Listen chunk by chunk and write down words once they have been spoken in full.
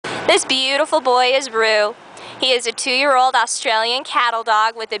This beautiful boy is Rue. He is a 2-year-old Australian cattle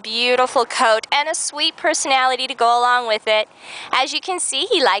dog with a beautiful coat and a sweet personality to go along with it. As you can see,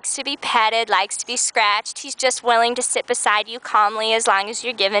 he likes to be petted, likes to be scratched. He's just willing to sit beside you calmly as long as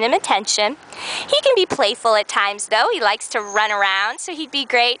you're giving him attention. He can be playful at times though. He likes to run around, so he'd be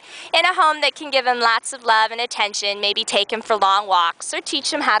great in a home that can give him lots of love and attention, maybe take him for long walks or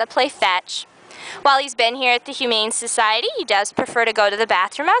teach him how to play fetch. While he's been here at the Humane Society, he does prefer to go to the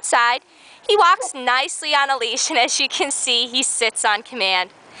bathroom outside. He walks nicely on a leash, and as you can see, he sits on command.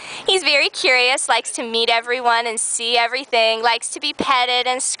 He's very curious, likes to meet everyone and see everything, likes to be petted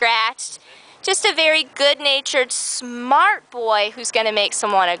and scratched. Just a very good-natured, smart boy who's going to make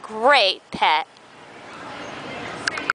someone a great pet.